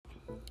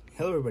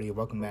Hello everybody,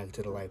 welcome back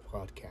to the Live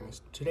Podcast.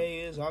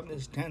 Today is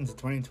August 10th,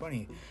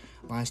 2020.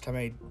 Last time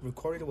I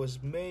recorded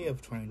was May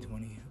of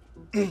 2020.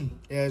 It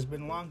has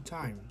been a long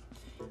time.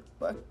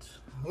 But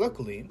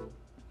luckily,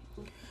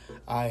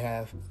 I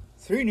have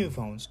 3 new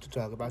phones to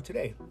talk about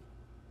today.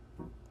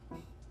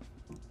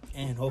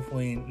 And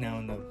hopefully now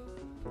in the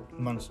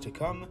months to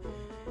come,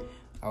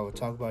 I will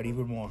talk about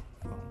even more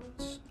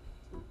phones.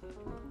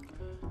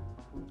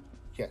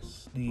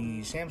 Yes,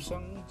 the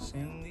Samsungs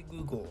and the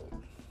Google.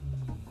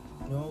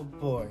 Oh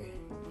boy,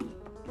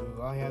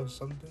 do I have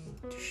something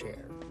to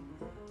share.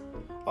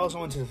 I also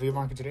went to the flea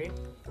market today,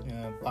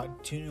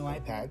 bought 2 new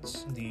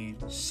iPads, the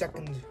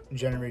second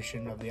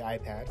generation of the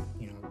iPad,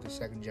 the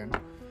second gen,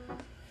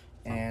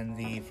 and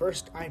the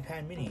first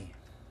iPad mini,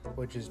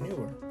 which is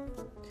newer.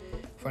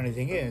 Funny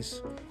thing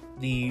is,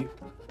 the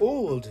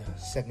old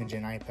second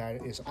gen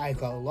iPad is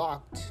iCloud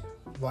locked,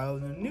 while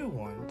the new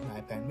one, the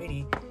iPad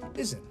mini,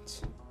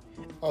 isn't.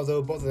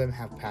 Although both of them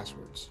have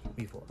passwords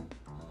before,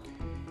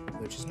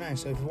 which is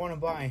nice. So if you want to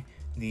buy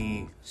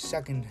the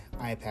second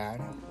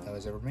iPad that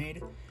was ever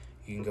made,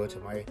 you can go to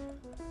my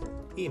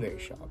eBay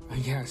shop, I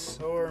guess,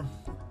 or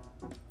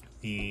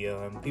the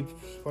People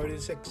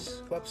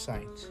 46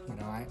 website.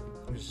 I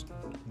just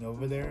go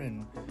over there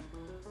and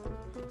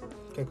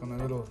click on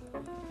the little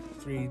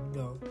 3,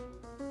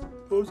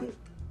 what was it?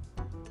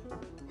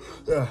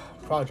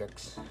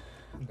 Projects,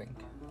 I think.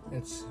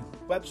 It's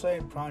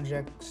website,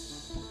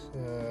 projects,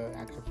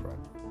 active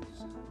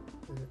projects.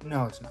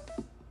 No, it's not.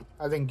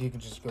 I think you can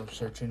just go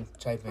search and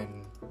type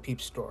in Peep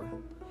Store.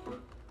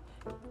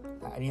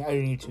 I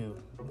need to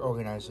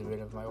organize a bit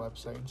of my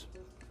website.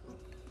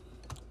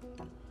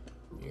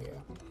 Yeah.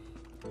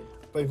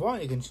 But if you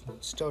want, you can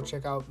still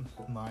check out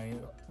my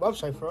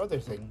website for other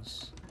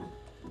things.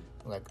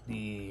 Like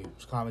the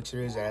comic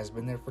series that has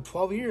been there for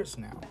 12 years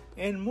now.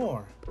 And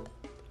more.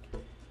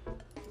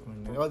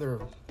 And other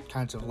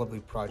kinds of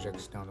lovely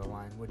projects down the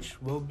line, which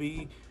will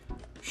be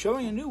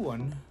showing a new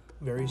one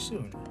very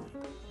soon.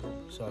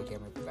 So I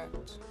can't wait for that.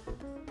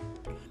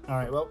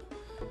 Alright, well,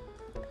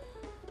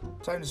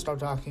 time to start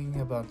talking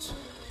about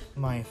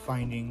my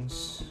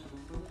findings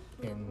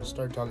and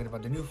start talking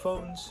about the new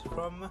phones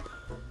from,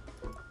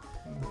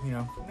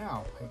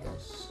 now, I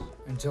guess,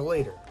 until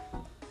later.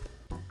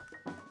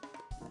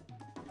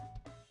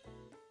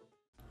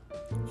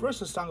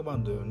 First, let's talk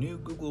about the new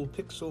Google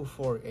Pixel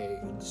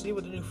 4a. See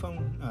what the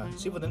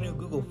new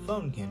Google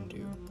phone can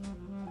do.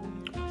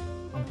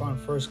 Upon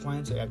first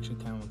glance, it actually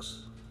kind of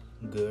looks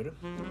good.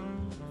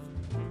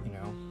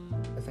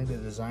 I think the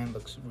design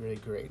looks really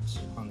great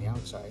on the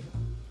outside.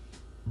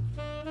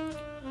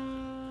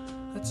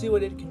 Let's see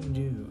what it can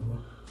do.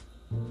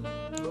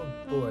 Oh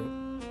boy.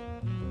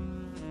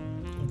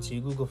 Let's see,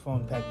 Google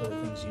phone packed with the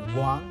things you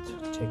want.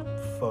 Take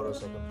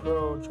photos like a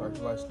pro, charge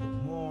less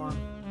than more.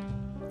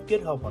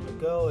 Get help on the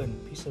go,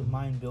 and peace of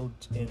mind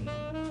built in.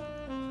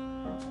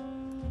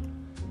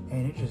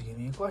 And it just gave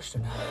me a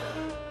question.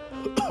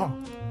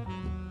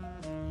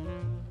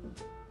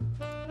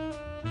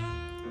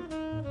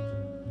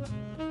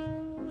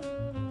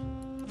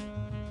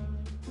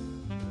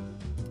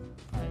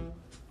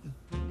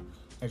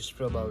 I just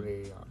filled out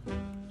a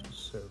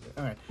survey.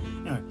 Alright,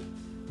 anyway.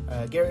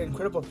 Get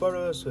incredible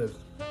photos with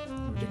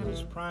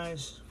ridiculous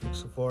price.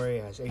 Pixel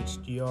 4a has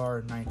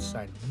HDR, night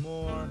sight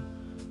more,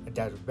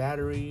 adaptive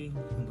battery,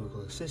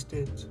 Google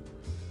Assistant,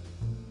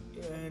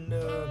 and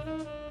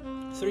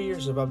 3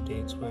 years of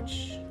updates,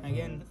 which,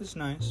 again, is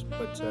nice,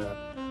 but,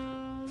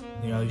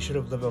 you should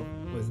have lived up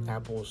with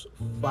Apple's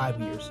 5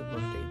 years of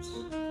updates.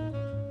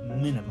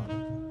 Minimum.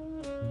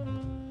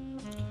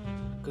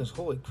 Because,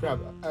 holy crap,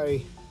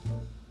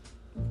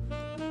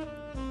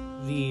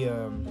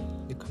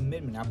 the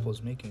commitment Apple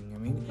is making.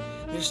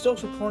 They're still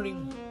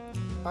supporting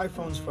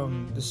iPhones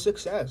from the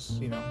 6S,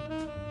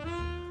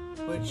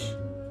 which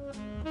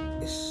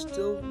is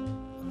still,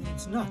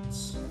 it's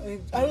nuts.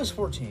 iOS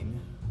 14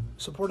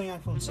 supporting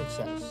iPhone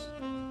 6S.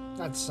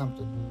 That's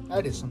something.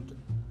 That is something.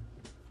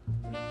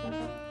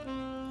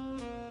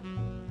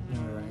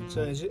 Alright,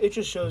 so it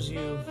just shows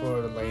you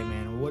for the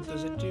layman, what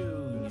does it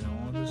do?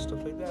 All this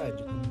stuff like that.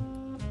 You can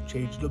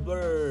change the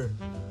blur.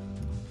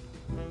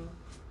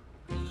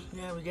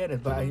 Yeah, we get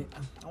it, but I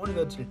want to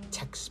go to the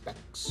tech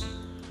specs.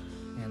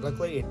 And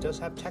luckily, it does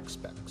have tech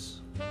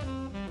specs.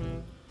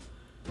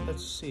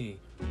 Let's see.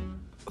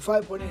 A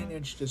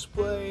 5.8-inch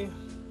display,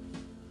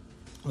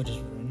 which is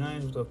very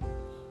nice, with a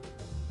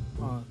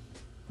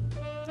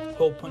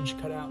hole punch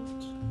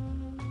cutout.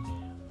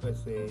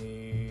 With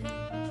a,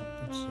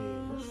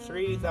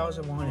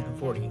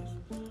 3,140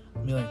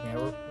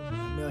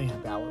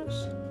 milliamp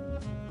hours.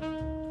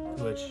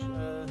 Which,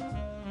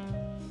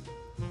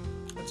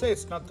 I'd say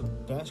it's not the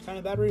best kind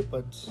of battery,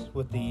 but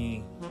with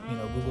the,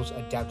 Google's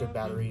adaptive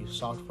battery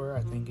software,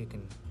 I think it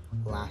can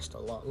last a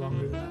lot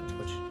longer than that,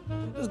 which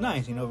is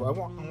nice. I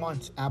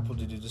want Apple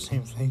to do the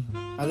same thing.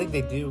 I think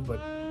they do, but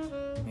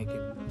make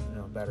it,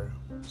 better.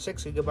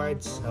 6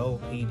 gigabytes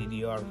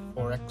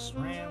LPDDR4X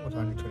RAM with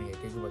 128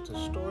 gigabytes of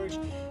storage.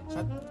 Is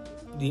that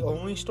the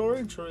only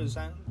storage, or is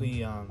that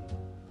the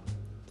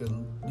the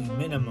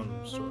minimum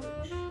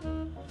storage.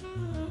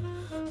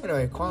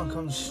 Anyway,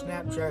 Qualcomm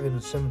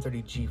Snapdragon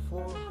 730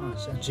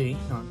 G4, G,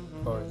 not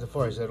or the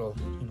 4 is little,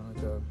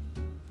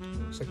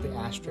 it's like the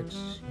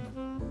asterisks,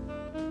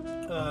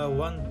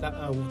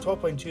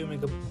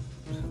 12.2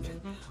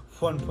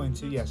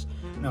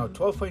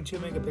 12.2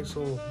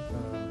 megapixel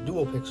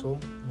dual pixel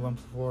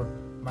 1.4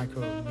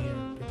 micrometer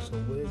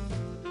pixel width,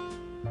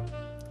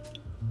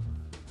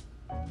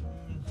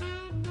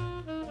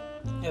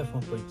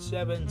 f1.7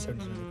 77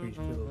 degrees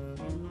field of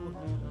view,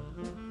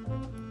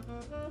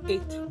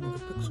 8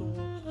 megapixels.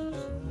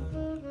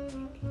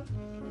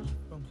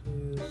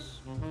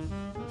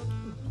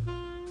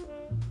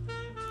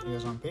 I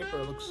guess on paper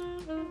it looks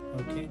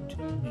okay to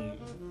me.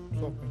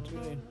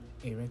 12.2 and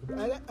 8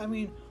 megapixels. I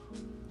mean,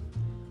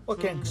 what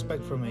can I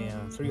expect from a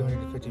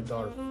 $350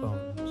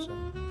 phone? So,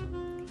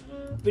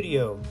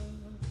 video.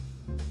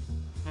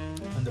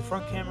 On the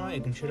front camera,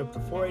 it can shoot up to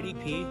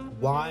 480p.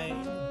 Why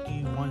do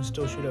you want to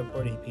still shoot up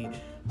 480p?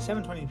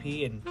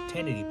 720p and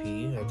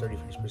 1080p at 30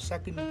 frames per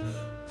second.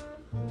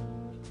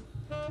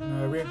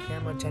 Rear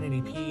camera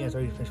 1080p at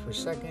 30 frames per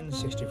second,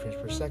 60 frames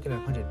per second at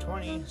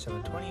 120,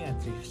 720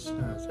 at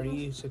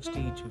 30,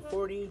 60 to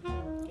 40,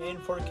 and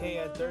 4K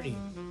at 30,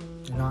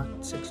 not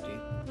 60.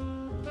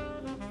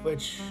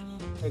 Which,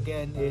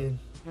 again, it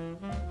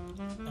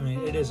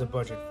is a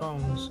budget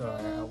phone, so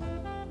I'll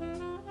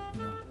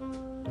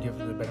give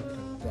it the benefit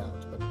of the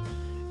doubt. But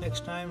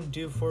next time,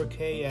 do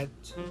 4K at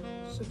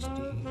 60.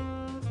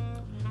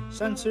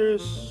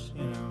 Sensors,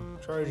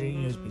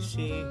 charging,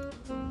 USB-C.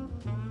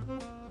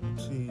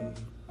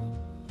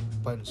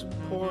 Button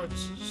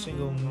supports,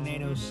 single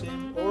nano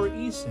SIM or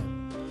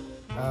eSIM.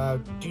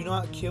 Do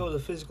not kill the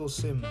physical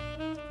SIM,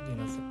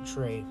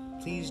 tray.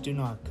 Please do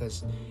not,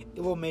 because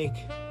it will make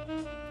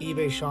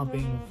eBay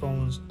shopping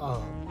phones a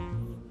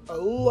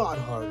lot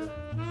harder.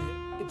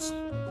 It's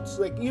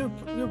like you're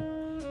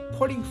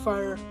putting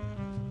fire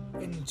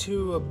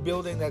into a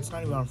building that's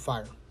not even on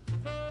fire,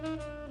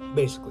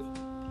 basically.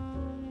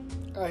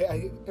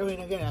 I mean,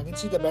 again, I can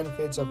see the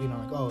benefits of, you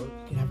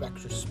can have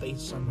extra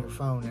space on your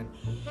phone and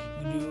you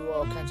can do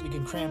all kinds you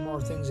can cram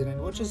more things in it,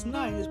 which is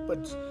nice,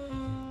 but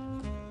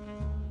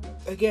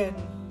again,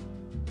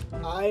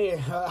 I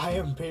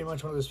am pretty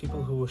much one of those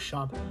people who will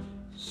shop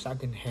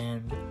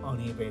secondhand on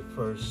eBay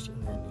first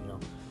and then,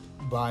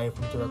 buy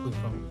directly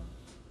from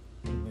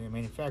the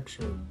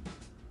manufacturer.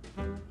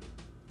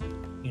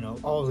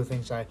 All of the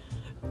things I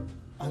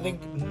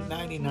think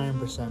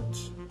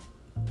 99%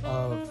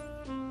 of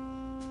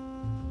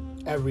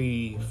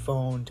every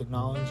phone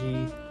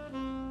technology,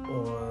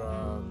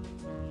 or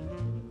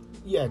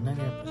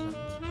 99%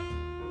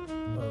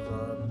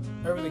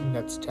 of everything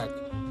that's tech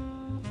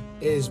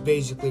is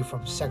basically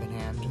from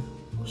secondhand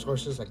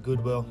sources like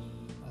Goodwill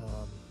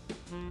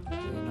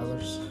and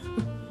others,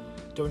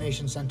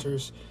 donation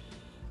centers,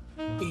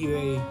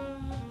 eBay,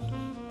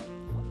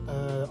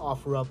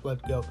 OfferUp,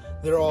 Letgo.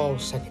 They're all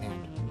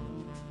secondhand.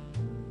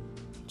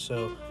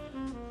 So,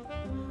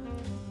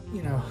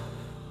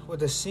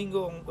 with a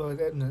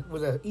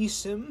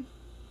eSIM,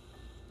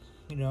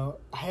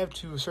 I have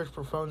to search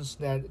for phones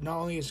that not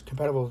only is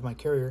compatible with my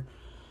carrier,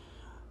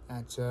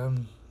 that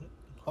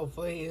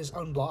hopefully is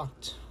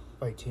unblocked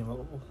by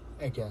T-Mobile,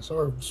 I guess,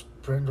 or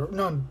Sprint,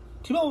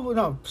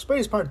 Sprint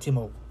is part of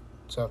T-Mobile,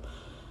 so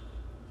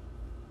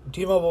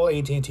T-Mobile,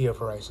 AT&T, or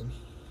Verizon.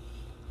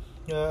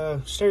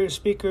 Stereo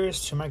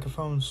speakers, to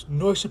microphones,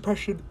 noise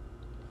suppression.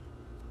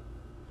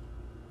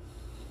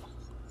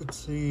 Let's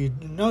see,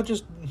 no,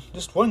 just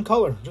one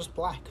color, just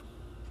black,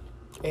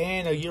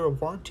 and a year of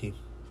warranty.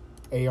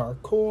 AR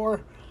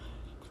core,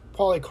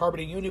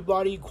 polycarbonate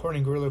unibody,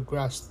 Corning Gorilla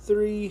Glass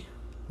 3,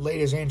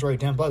 latest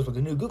Android 10 Plus with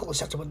the new Google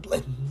Assistant with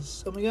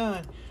Lens. Oh my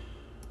god,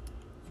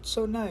 it's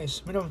so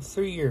nice. Minimum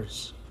 3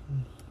 years.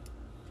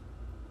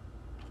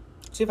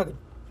 See if I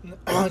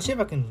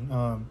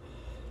can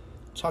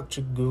talk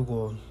to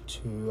Google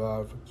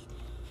to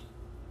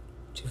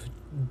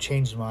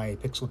change my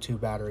Pixel 2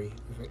 battery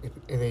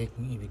if they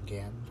even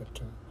can.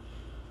 But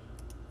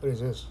what is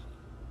this?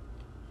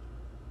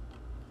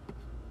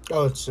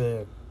 Oh, it's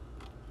a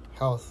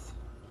health.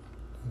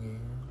 Yeah.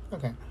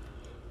 Okay.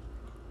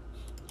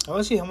 I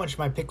want to see how much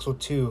my Pixel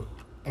 2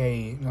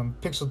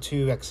 Pixel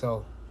 2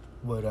 XL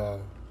would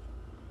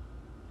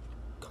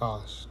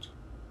cost.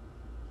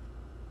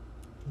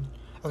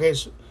 Okay,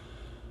 so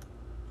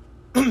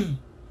you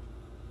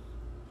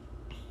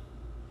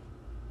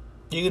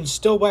can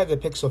still buy the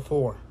Pixel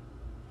 4.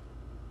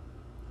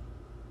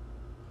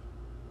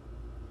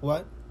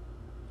 What?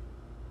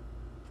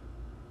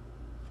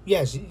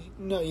 Yes,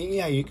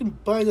 you can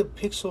buy the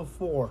Pixel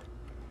 4.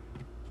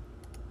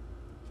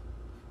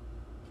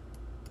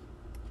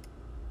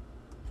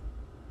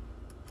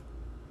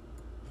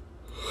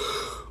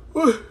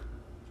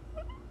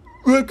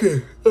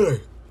 Okay,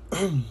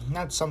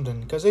 not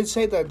something, because they'd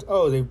say that,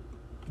 they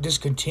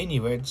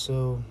discontinue it,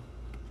 so,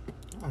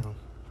 I don't know.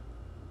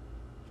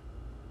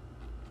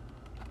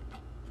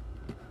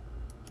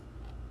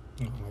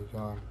 Oh my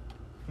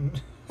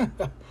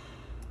god.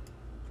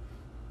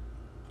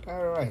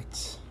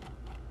 Alright.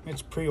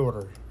 It's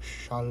pre-order.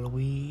 Shall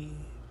we?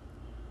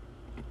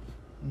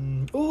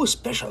 Oh,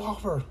 special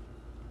offer.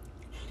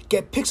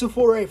 Get Pixel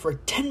 4a for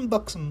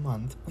 $10 a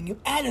month when you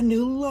add a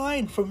new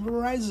line from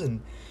Verizon.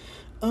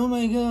 Oh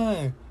my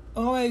god.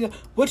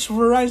 Which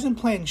Verizon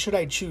plan should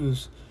I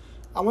choose?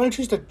 I want to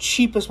choose the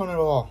cheapest one of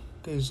all,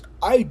 because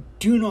I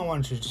do not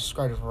want to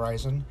subscribe to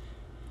Verizon.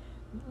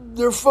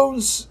 Their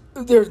phones,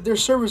 their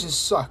services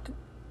suck.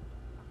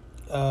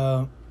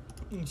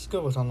 Let's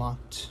go with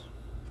unlocked.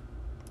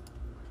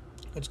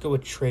 Let's go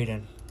with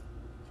trade-in.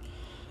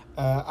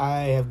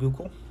 I have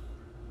Google.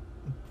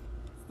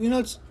 You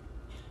know,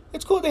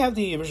 it's cool they have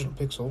the original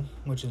Pixel,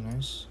 which is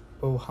nice.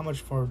 But how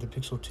much for the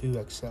Pixel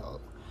 2 XL?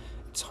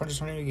 It's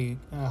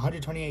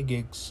 128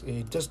 gigs.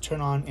 It does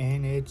turn on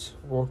and it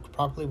worked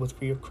properly with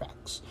fewer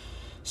cracks.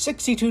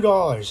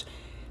 $62.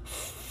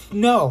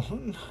 No.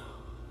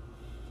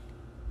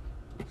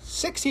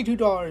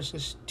 $62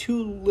 is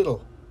too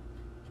little.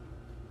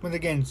 But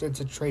again, it's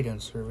a trade-in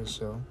service,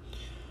 so...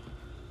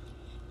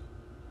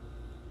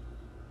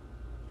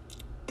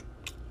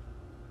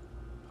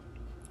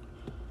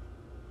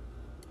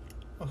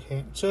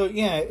 Okay, so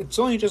yeah, it's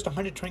only just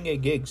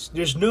 128 gigs.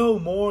 There's no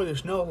more,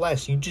 there's no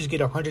less. You just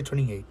get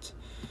 128.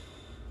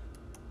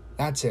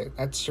 That's it.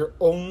 That's your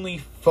only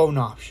phone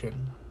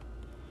option.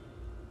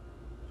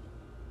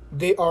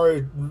 They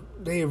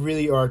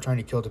really are trying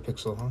to kill the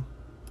Pixel, huh?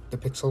 The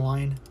Pixel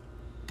line.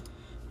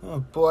 Oh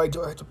boy,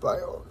 do I have to buy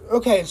all...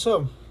 Okay,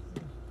 so...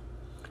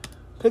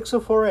 Pixel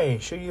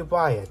 4a, should you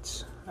buy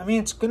it? I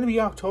mean, it's going to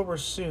be October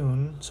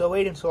soon, so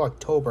wait until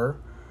October.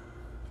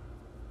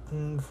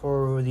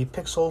 For the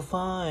Pixel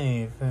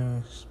 5,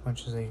 as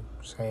much as they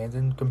say, and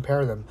then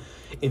compare them.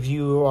 If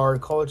you are a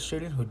college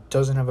student who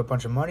doesn't have a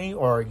bunch of money,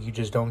 or you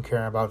just don't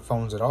care about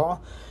phones at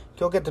all,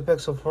 you'll get the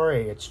Pixel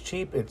 4a. It's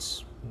cheap,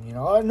 it's,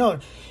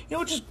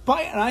 just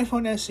buy an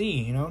iPhone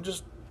SE,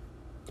 just,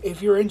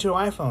 if you're into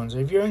iPhones,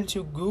 if you're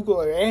into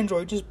Google or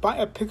Android, just buy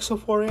a Pixel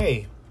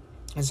 4a.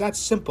 It's that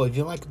simple. If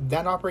you like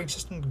that operating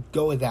system,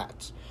 go with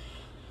that.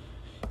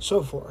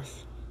 So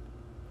forth.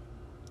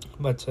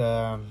 But,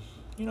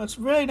 it's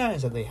really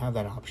nice that they have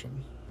that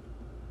option.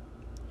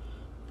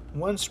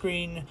 One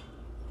screen,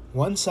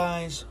 one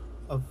size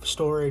of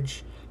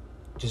storage,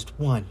 just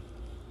one.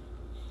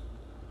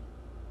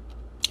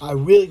 I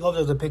really hope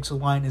that the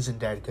Pixel line isn't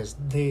dead, because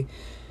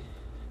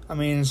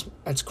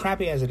as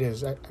crappy as it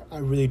is, I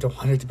really don't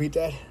want it to be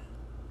dead.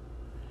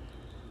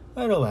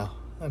 But oh well,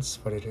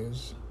 that's what it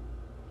is.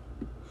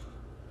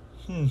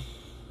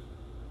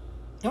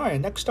 Alright,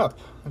 next up,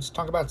 let's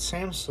talk about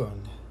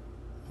Samsung.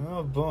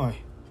 Oh boy.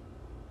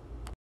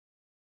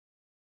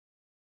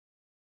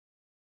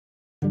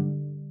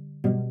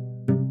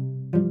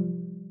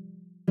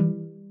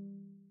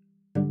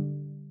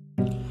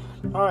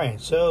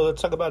 Alright, so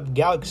let's talk about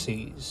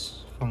Galaxies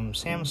from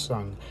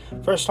Samsung.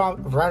 First off,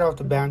 right off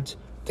the bat,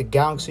 the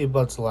Galaxy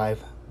Buds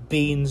Live.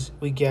 Beans,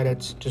 we get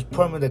it. Just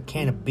put them in a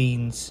can of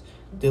beans.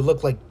 They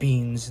look like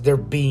beans. They're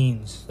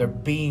beans. They're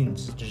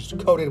beans. They're just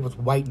coated with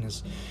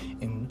whiteness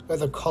and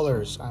other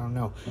colors. I don't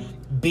know.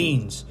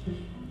 Beans.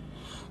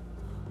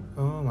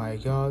 Oh my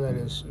god, that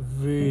is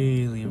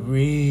really,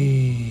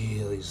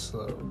 really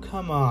slow.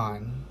 Come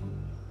on.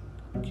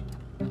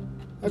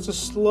 That's the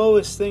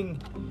slowest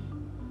thing.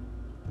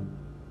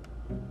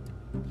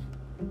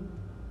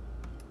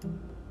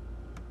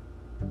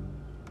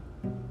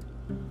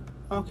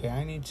 Okay,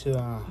 I need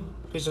to,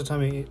 please don't tell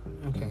me,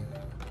 okay.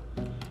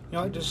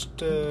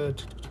 Just,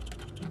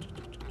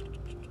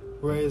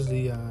 where is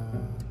the,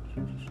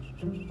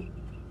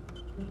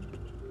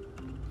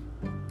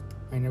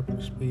 my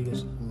network speed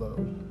is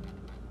low.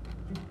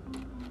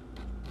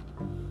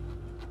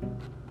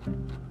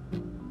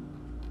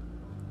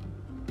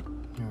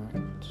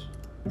 Alright.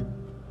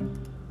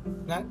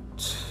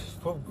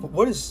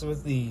 What is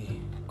with the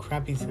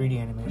crappy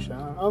 3D animation?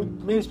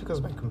 Maybe it's because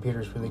my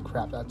computer's really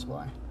crap, that's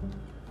why.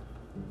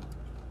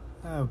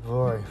 Oh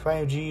boy,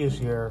 5G is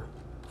here.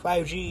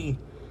 5G!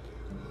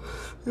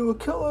 It will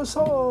kill us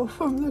all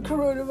from the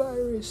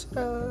coronavirus.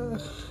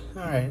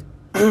 Alright.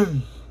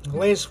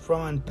 Latest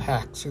from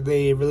Unpacked.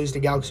 They released the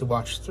Galaxy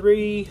Watch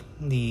 3,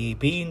 the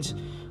Beans.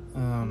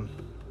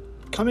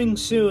 Coming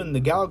soon, the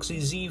Galaxy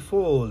Z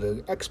Fold,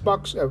 the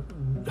Xbox,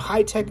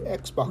 high-tech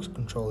Xbox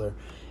controller,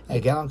 a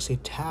Galaxy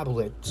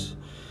tablet,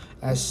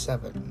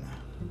 S7.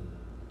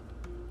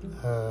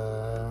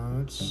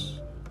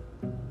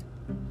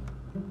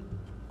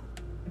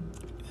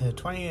 It's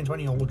 20 and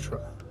 20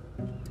 Ultra.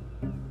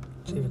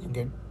 See if we can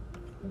get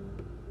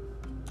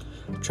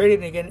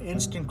traded again.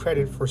 Instant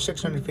credit for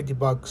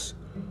 $650,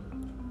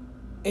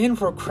 and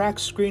for a cracked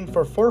screen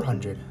for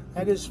 $400.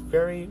 That is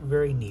very,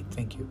 very neat.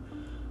 Thank you.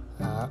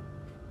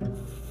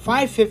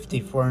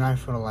 $550 for an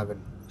iPhone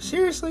 11.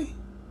 Seriously?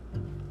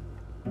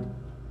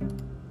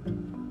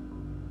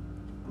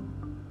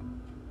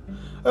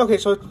 Okay,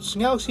 so it's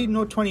Galaxy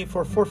Note 20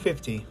 for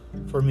 $450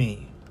 for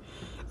me.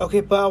 Okay,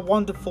 but I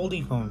want the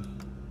foldy phone.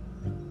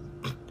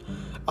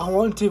 I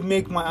want to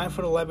make my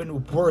iPhone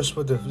 11 worse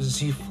with the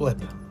Z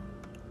Flip.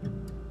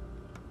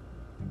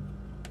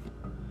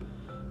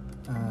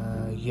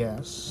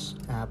 Yes.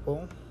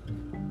 Apple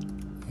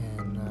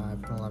and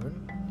iPhone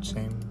 11,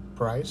 same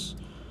price,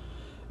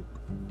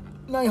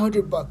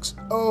 $900.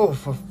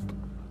 Oh,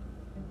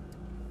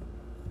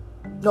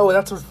 no,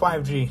 that's with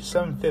 5G.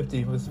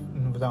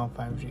 $750 without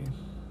 5G.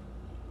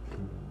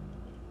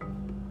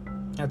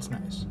 That's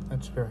nice.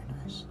 That's very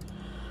nice.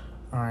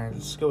 Alright,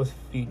 let's go with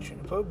features.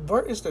 But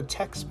where is the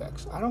tech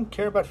specs? I don't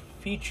care about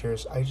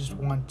features. I just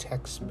want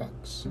tech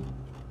specs.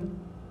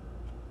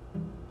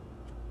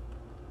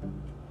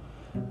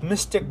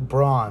 Mystic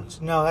Bronze.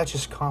 No, that's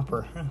just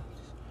copper.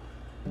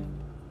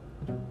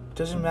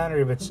 Doesn't matter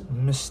if it's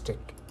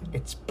Mystic.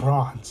 It's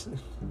bronze.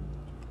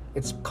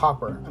 It's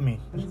copper. I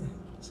mean.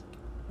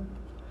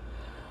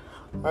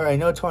 Alright,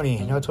 Note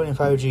 20. Note 20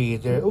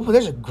 5G.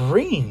 There's a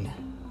green.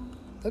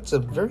 That's a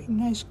very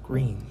nice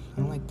green.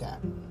 I like that.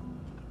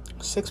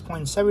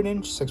 6.7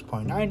 inch,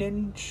 6.9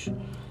 inch,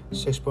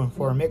 6.4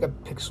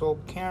 megapixel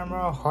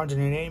camera,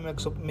 108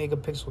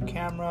 megapixel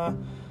camera,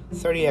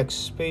 30x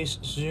space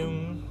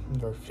zoom,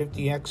 or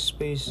 50x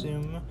space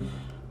zoom,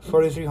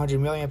 4,300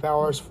 milliamp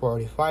hours,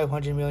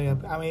 4,500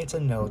 milliamp. I mean, it's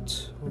a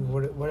Note.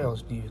 What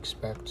else do you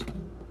expect?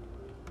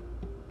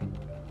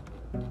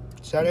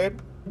 Is that it?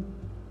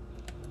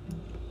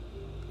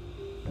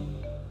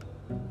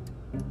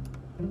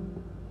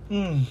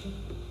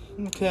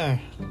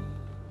 Okay.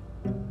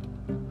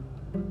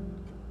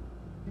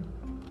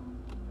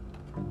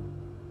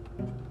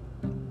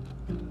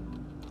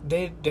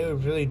 They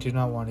really do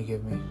not want to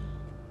give me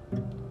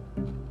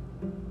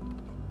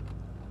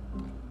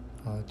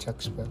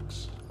tech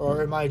specs.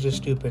 Or am I just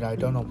stupid? I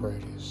don't know where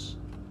it is.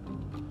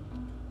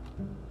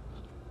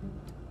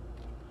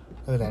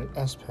 Look at that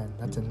S Pen.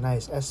 That's a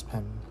nice S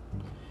Pen.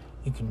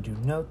 You can do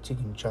notes, you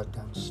can jot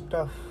down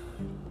stuff.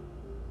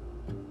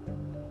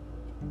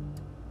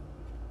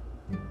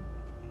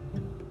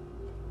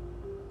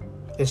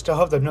 They still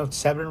have the Note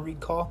 7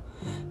 recall.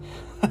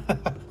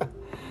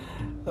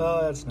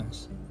 Oh, that's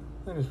nice.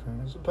 That is very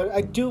nice. But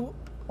I do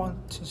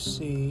want to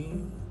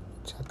see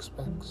tech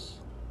specs.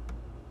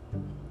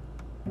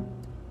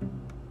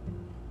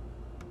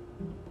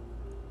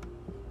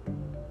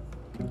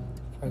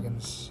 If I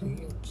can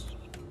see it.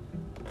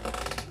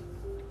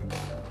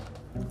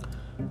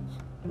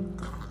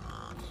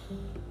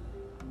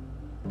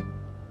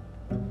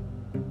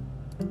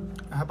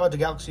 How about the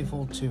Galaxy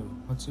Fold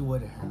 2? Let's see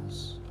what it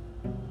has.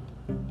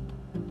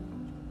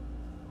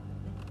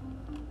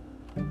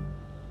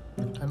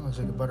 Kind of looks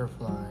like a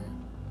butterfly.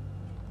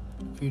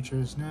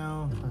 Features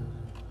now.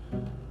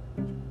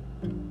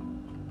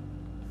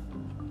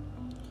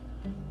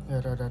 Da.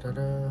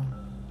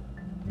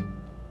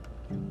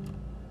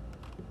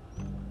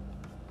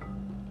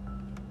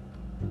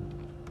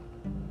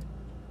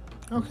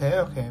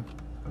 Okay.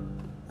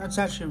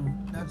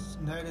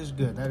 That is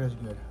good. That is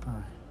good. All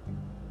right.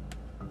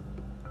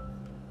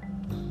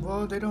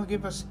 Well, they don't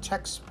give us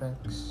tech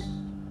specs.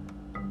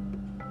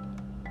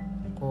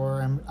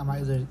 Or am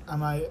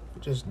I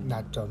just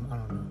not dumb? I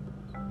don't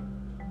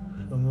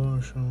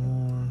know. Some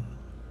more.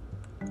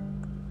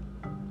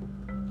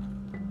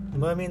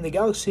 But I mean, the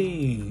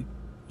Galaxy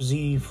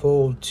Z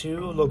Fold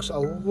 2 looks a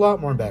lot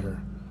more better.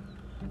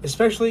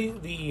 Especially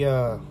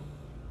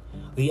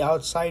the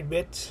outside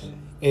bit.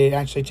 It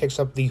actually takes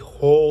up the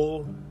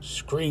whole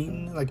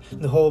screen, like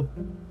the whole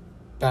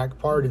back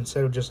part,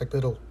 instead of just like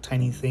little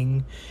tiny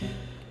thing,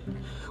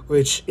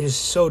 which is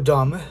so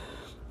dumb.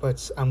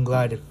 But I'm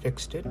glad it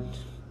fixed it.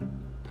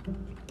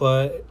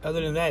 But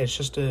other than that, it's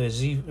just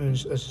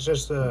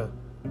a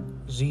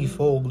Z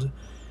Fold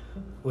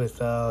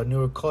with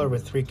newer color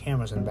with 3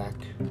 cameras in the back.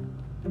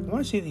 I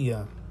want to see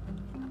the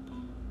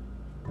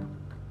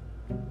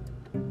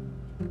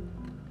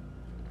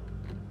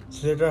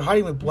so they're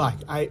hiding with black.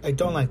 I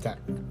don't like that.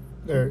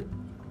 There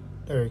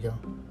you go.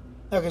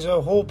 Okay, so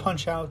a hole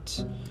punch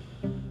out.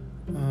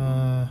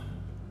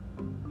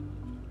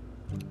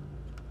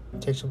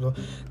 Takes up.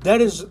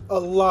 That is a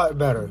lot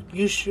better.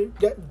 You should.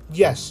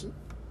 Yes,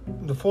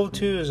 the Fold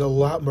 2 is a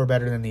lot more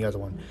better than the other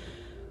one.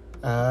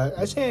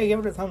 I say I give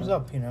it a thumbs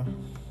up. You know,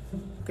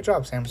 good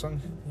job, Samsung.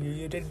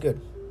 You did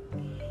good.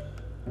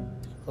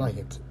 I like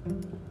it.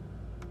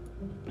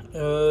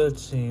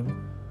 Let's see.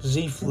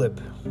 Z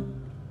Flip.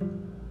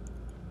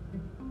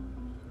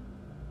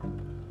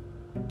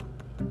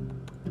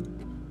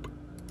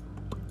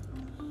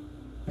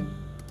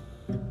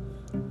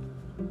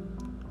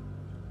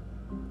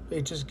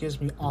 It just gives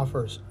me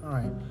offers.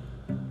 Alright.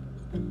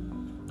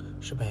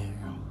 Shabam.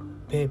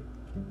 Pip.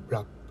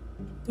 Blop.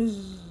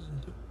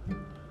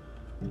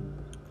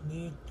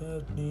 Need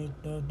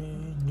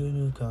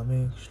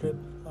comic strip.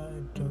 I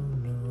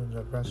don't know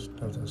the rest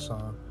of the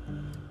song.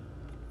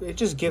 It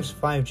just gives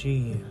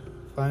 5G.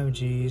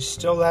 5G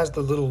still has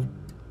the little.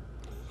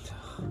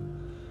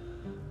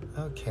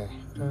 Okay.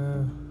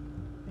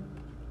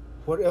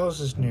 What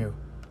else is new?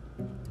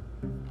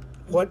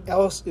 What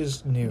else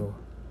is new?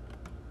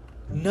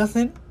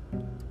 Nothing?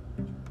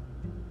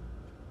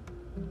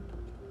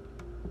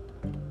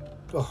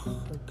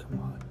 Oh, come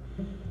on.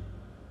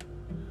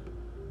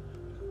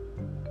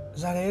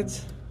 Is that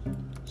it?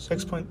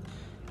 6 point...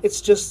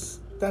 It's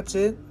just... That's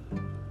it?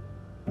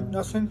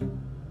 Nothing?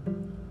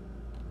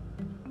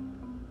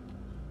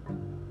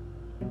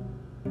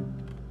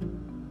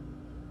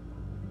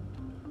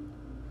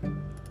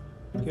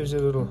 Gives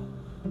it a little...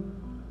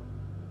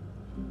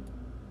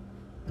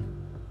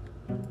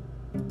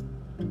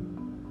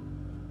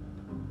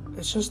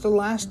 It's just the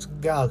last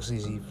Galaxy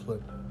Z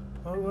Flip.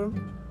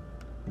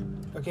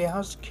 Okay,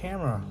 how's the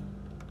camera?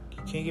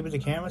 Can you give me the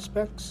camera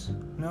specs?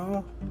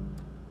 No?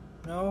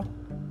 No?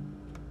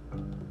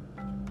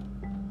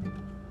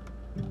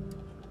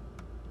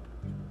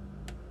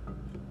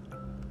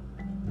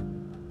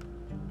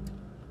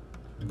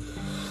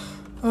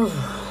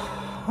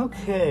 Oh,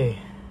 okay.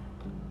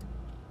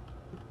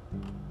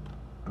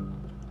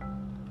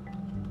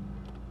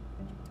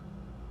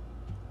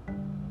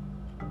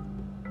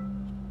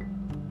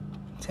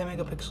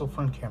 Megapixel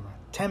front camera,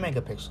 10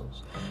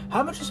 megapixels.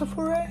 How much is a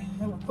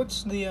 4A?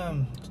 What's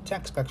the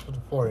tech specs for the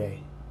 4A?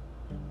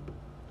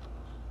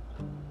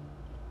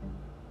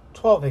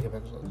 12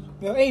 megapixels.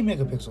 8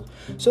 megapixels.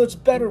 So it's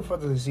better for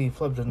the Z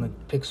Flip than the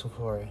Pixel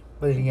 4A.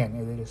 But again,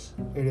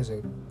 it is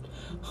a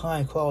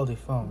high quality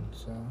phone.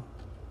 So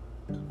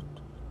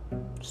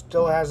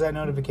still has that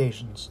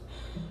notifications.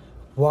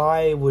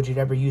 Why would you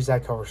ever use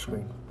that cover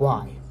screen?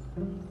 Why?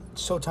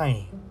 It's so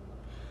tiny.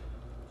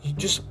 You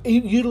just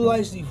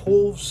utilize the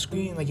whole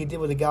screen like you did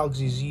with the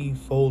Galaxy Z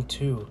Fold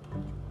 2.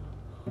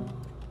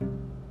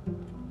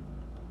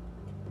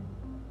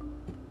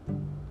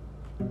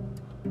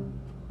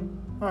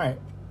 Alright.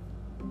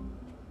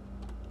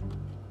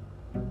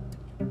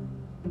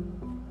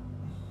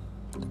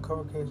 The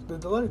cover case,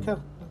 the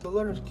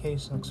letter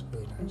case looks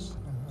really nice.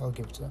 I'll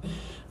give it to that.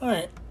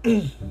 Alright.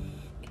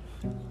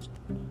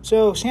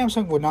 So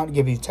Samsung would not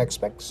give you tech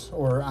specs,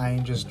 or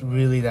I'm just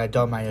really that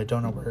dumb. I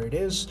don't know where it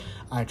is.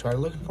 I tried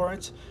looking for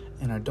it,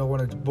 and I don't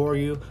want to bore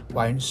you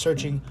by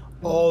searching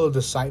all of the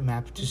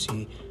sitemap to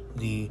see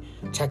the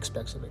tech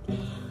specs of it.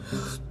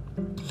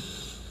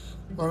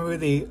 Or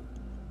maybe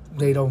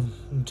they don't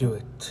do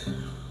it.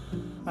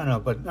 I don't know,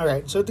 but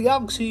alright. So the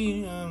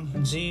Galaxy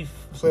Z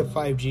Flip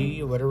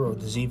 5G or whatever, or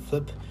the Z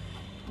Flip,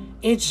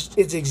 it's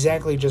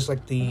exactly just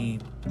like the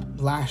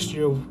last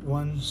year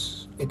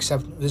ones,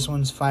 except this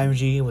one's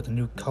 5G with a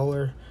new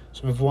color.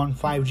 So if you want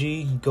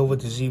 5G, go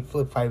with the Z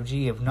Flip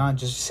 5G. If not,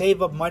 just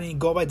save up money and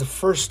go buy the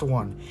first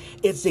one.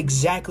 It's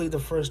exactly the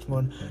first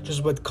one,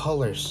 just with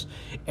colors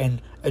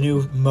and a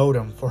new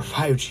modem for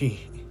 5G.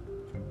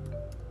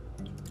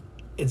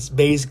 It's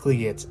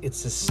basically it.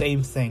 It's the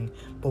same thing,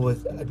 but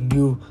with a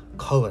new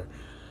color.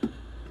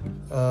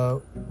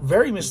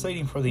 Very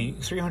misleading for the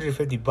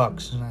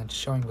 $350, and it's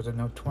showing with the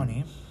Note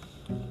 20.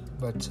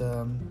 But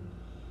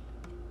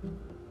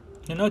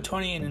the Note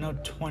 20 and the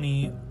Note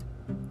 20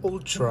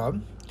 Ultra,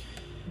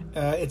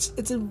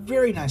 it's a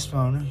very nice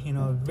phone,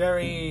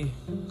 very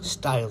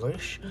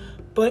stylish,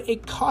 but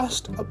it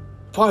cost a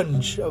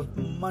bunch of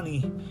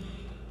money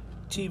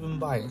to even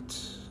buy it.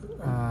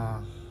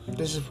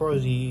 This is for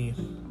the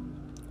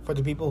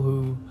people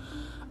who...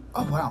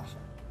 Oh, wow.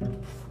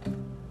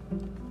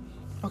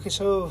 Okay,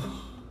 so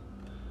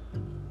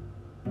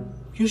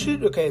you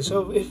should... Okay,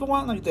 so if you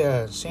want like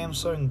the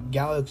Samsung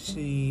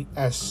Galaxy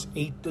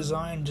S8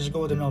 design, just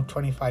go with the Note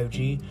 20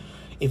 5G.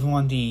 If you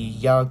want the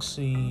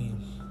Galaxy,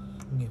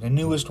 the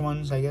newest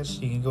ones, I guess,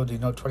 you can go with the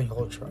Note 20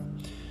 Ultra.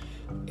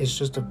 It's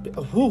just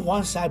who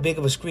wants that big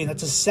of a screen?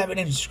 That's a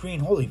 7-inch screen.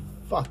 Holy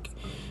fuck.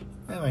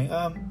 Anyway,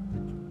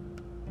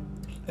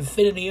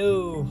 Infinity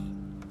O.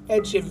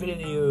 Edge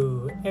Infinity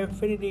O.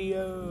 Infinity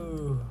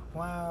O.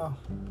 Wow.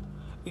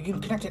 You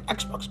can connect an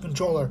Xbox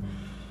controller.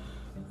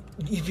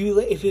 If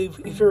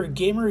you're a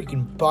gamer, you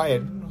can buy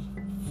it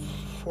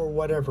for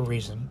whatever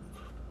reason.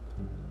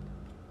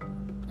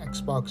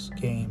 Xbox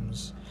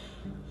games.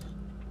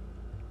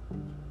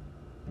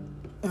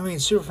 I mean,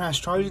 super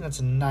fast charging. That's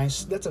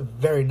a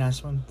very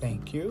nice one.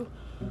 Thank you.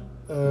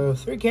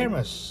 3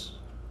 cameras.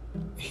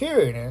 Here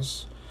it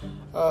is.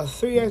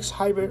 3x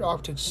hybrid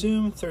optic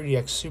zoom,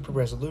 30x super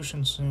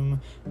resolution zoom,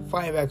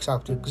 5x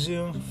optic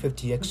zoom,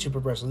 50x super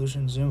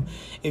resolution zoom.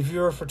 If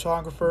you're a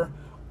photographer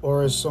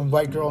or some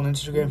white girl on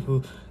Instagram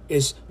who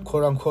is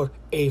quote unquote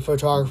a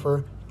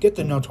photographer, get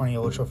the Note 20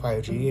 Ultra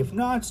 5G. If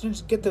not,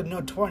 just get the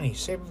Note 20.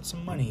 Save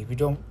some money if you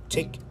don't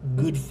take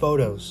good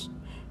photos.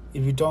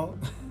 If you don't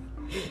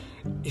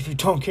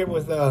care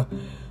with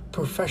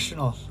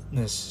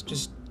professionalness,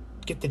 just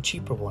get the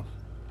cheaper one.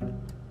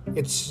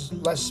 It's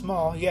less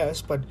small,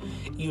 yes, but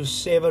you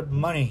save up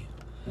money.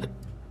 You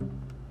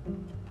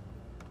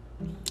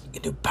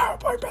can do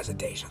PowerPoint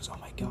presentations. Oh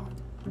my god.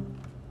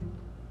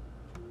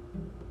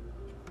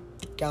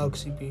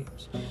 Galaxy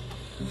beams.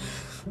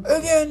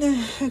 Again,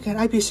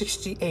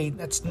 IP68.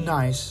 That's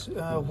nice.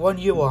 One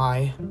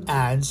UI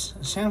ads.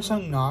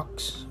 Samsung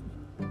Knox.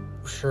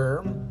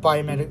 Sure.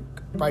 Biometric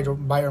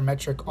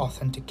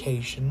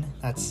authentication.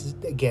 That's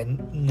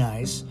again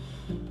nice.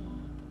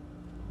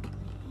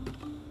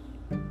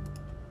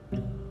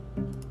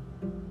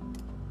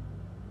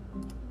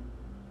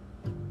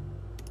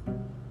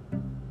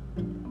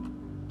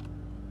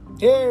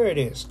 There it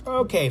is.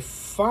 Okay,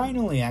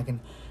 finally I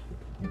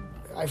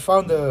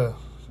found the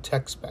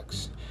tech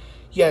specs.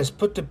 Yes,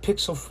 put the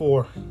Pixel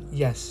 4.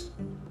 Yes.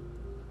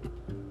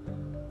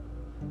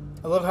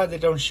 I love how they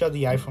don't show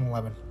the iPhone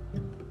 11.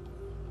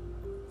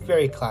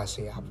 Very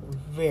classy, Apple.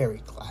 Very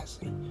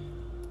classy.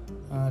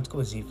 Let's go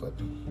with Z Flip.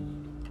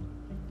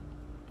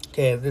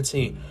 Okay, let's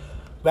see.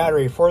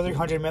 Battery,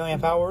 4300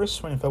 milliamp hours,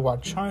 25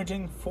 watt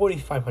charging,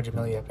 4500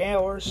 milliamp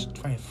hours,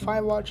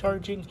 25 watt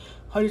charging,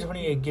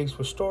 128 gigs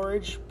for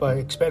storage, but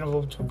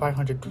expandable to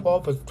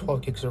 512 with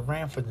 12 gigs of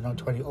RAM for the Note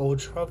 20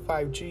 Ultra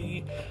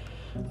 5G.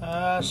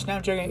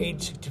 Snapdragon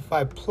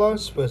 865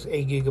 Plus with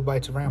 8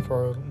 gigabytes of RAM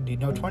for the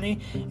Note 20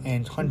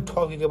 and 12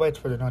 gigabytes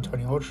for the Note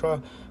 20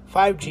 Ultra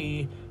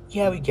 5G.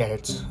 Yeah, we get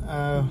it.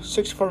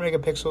 64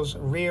 megapixels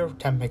rear,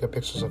 10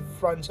 megapixels of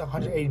front,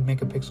 180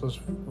 megapixels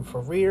for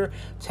rear,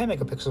 10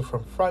 megapixels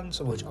from front,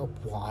 which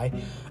why?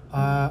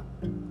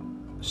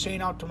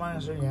 Scene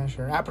optimizer, yeah,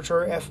 sure.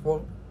 Aperture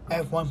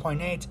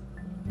f1.8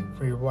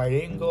 for your wide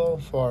angle,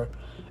 for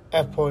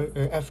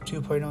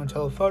f2.0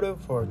 telephoto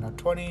for Note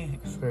 20,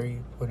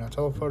 f3.0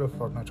 telephoto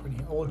for Note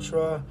 20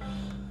 Ultra,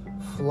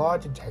 flaw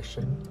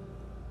detection.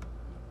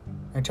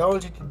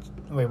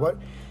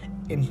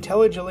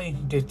 Intelligently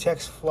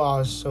detects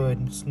flaws, so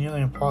it's nearly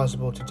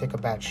impossible to take a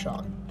bad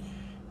shot.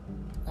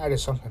 That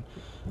is something.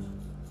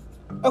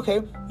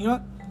 Okay, you know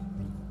what?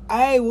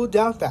 I will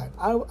doubt that.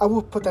 I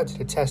will put that to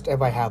the test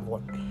if I have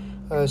one.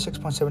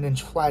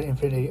 6.7-inch flat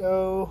Infinity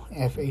O,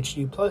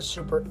 FHD Plus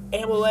Super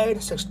AMOLED,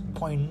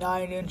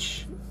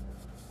 6.9-inch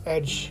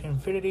Edge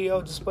Infinity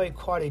O display,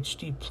 Quad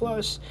HD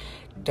Plus,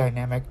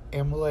 Dynamic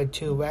AMOLED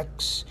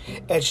 2X.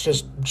 It's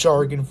just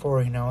jargon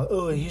for,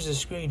 oh, here's a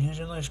screen, here's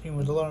another screen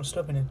with a lot of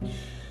stuff in it.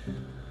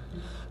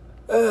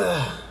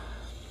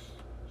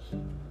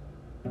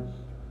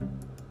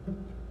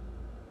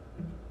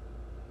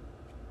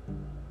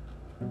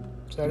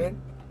 Is that it?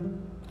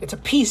 It's a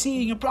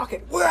PC in your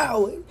pocket.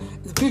 Wow!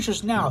 The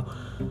future's now.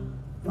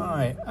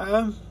 Alright,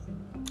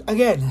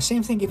 again,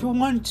 same thing. If you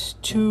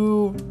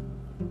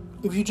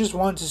just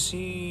want to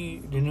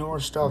see the newer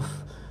stuff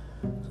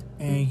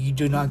and you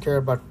do not care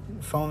about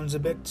phones a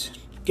bit,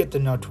 get the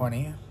Note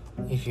 20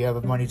 if you have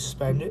the money to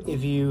spend it.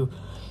 If you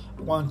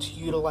want to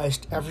utilize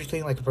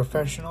everything like a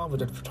professional with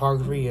the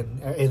photography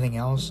and everything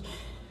else,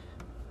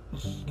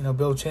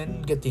 built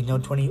in, get the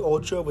Note 20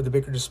 Ultra with a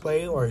bigger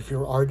display. Or if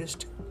you're an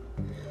artist,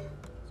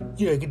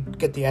 you could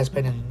get the S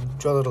Pen and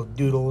draw little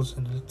doodles,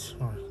 and it's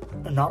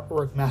an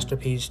artwork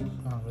masterpiece.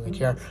 I don't really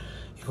care.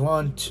 If you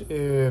want,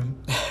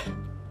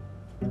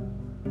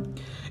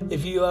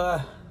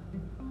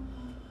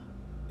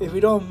 if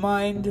you don't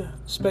mind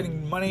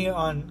spending money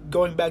on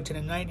going back to the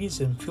 90s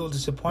and feel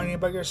disappointed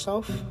about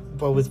yourself,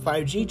 but with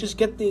 5G, just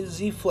get the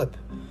Z Flip.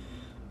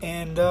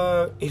 And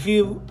if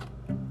you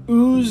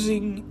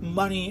oozing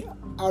money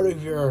out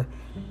of your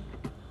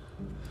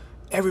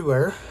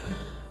everywhere,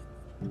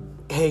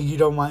 hey, you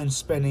don't mind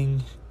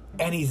spending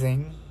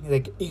anything,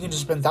 like you can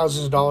just spend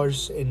thousands of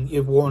dollars and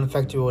it won't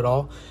affect you at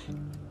all,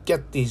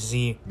 get the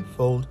Z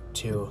Fold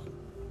 2.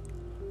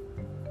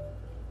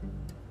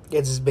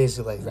 It's just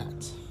basically like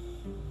that.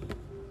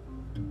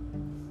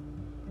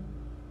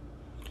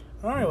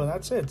 Alright, well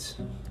that's it.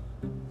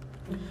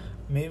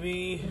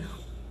 Maybe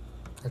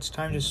it's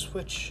time to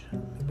switch.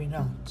 Maybe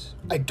not.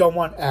 I don't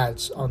want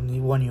ads on the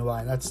One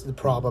UI. That's the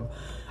problem.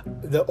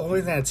 The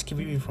only thing that's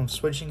keeping me from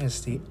switching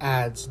is the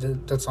ads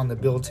that's on the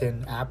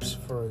built-in apps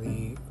for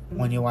the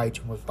One UI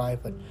 2.5.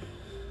 But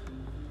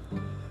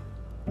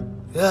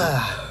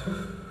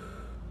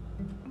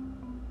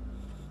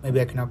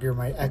maybe I can upgrade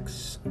my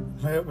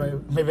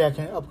Maybe I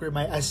can upgrade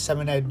my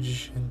S7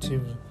 Edge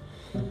into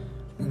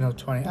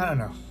 20. I don't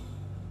know.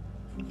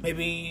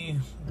 Maybe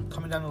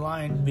coming down the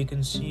line we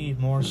can see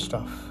more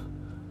stuff.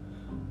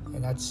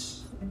 And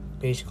that's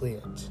basically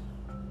it.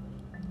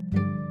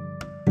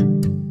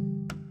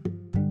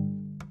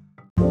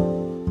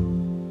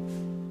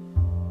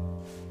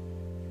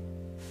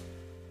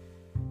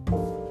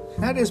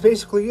 That is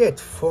basically it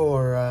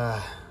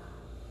for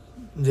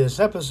this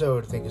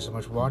episode. Thank you so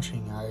much for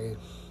watching. I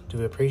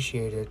do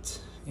appreciate it.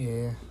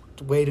 Yeah,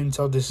 wait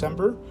until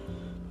December,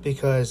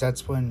 because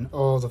that's when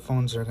all the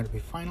phones are going to be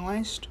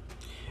finalized.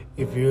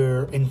 If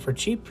you're in for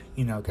cheap,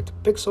 get the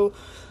Pixel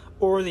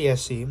or the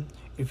SE.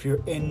 If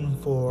you're in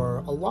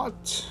for a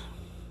lot,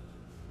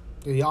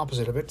 the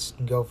opposite of it,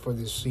 go for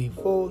the Z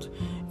Fold.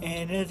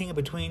 And anything in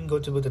between, go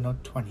to the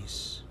Note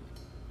 20s.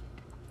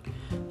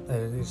 That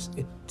is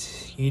it.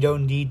 You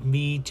don't need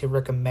me to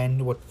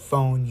recommend what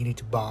phone you need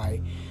to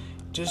buy.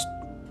 Just,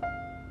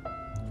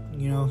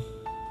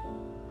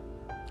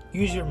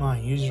 use your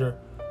mind, use your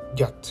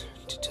gut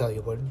to tell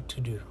you what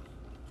to do.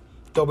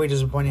 Don't be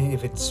disappointed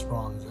if it's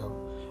wrong, though.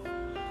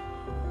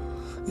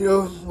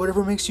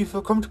 Whatever makes you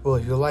feel comfortable.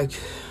 If you like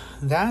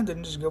that,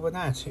 then just go with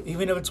that.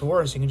 Even if it's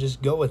worse, you can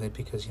just go with it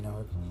because,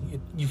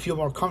 you feel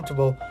more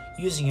comfortable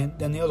using it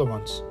than the other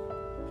ones.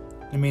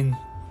 I mean,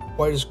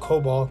 why does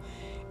COBOL,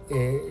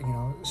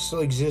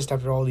 still exist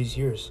after all these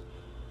years?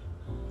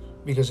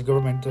 Because the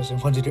government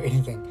doesn't want to do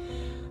anything.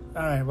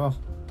 Alright, well,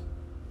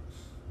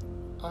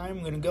 I'm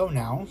going to go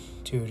now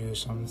to do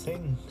some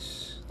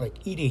things like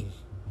eating.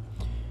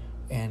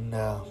 And,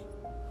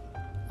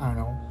 I don't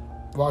know,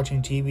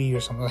 watching TV or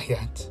something like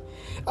that.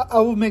 I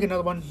will make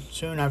another one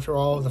soon after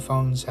all the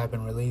phones have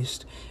been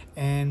released.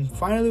 And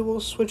finally we'll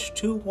switch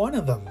to one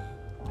of them,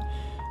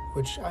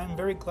 which I'm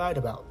very glad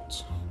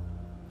about.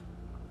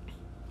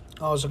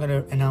 I'm also going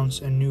to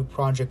announce a new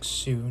project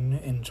soon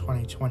in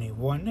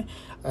 2021.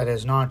 That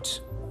is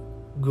not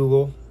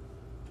Google.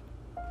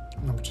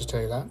 Let me just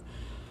tell you that.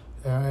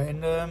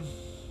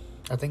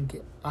 I think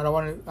I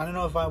don't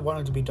know if I want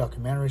it to be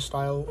documentary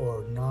style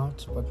or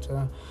not, but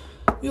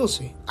we'll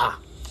see.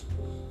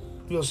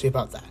 We'll see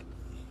about that.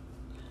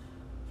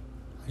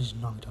 I just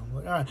knocked on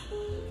wood. All right.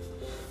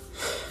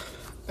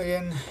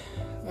 Again,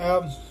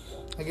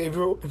 if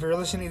you're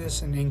listening to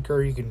this in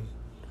Anchor, you can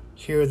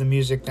hear the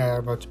music that I'm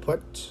about to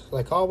put,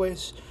 like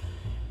always.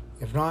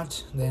 If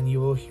not, then you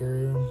will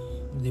hear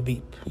the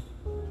beep,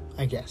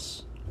 I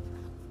guess.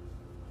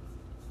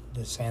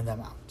 Just saying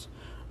them out.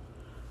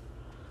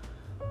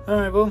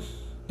 Alright, well,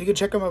 you can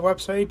check out my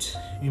website.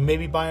 You may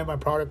be buying my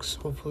products,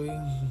 hopefully,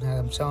 that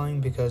I'm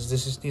selling, because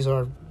these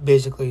are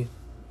basically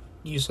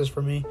useless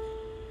for me.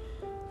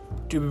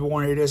 Do be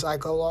warned, it is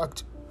iCloud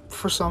locked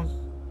for some.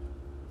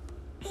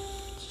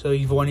 So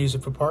if you want to use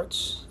it for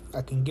parts,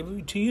 I can give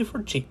it to you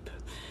for cheap.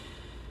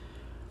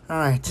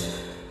 Alright.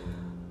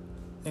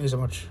 Thank you so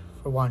much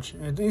for watching.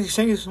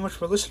 Thank you so much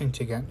for listening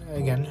to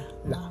again.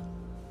 Nah.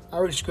 I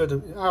already screwed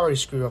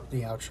up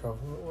the outro.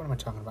 What am I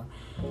talking about?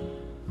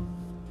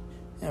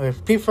 Anyway,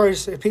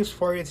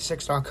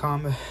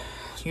 peeps486.com,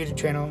 YouTube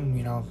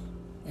channel,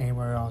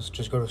 anywhere else,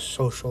 just go to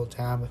social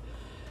tab.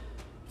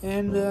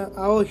 And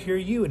I'll hear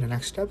you in the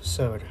next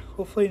episode.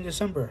 Hopefully in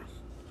December.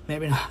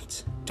 Maybe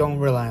not. Don't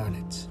rely on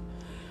it.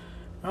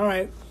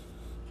 Alright.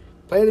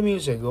 Play the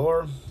music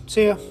or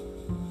see ya.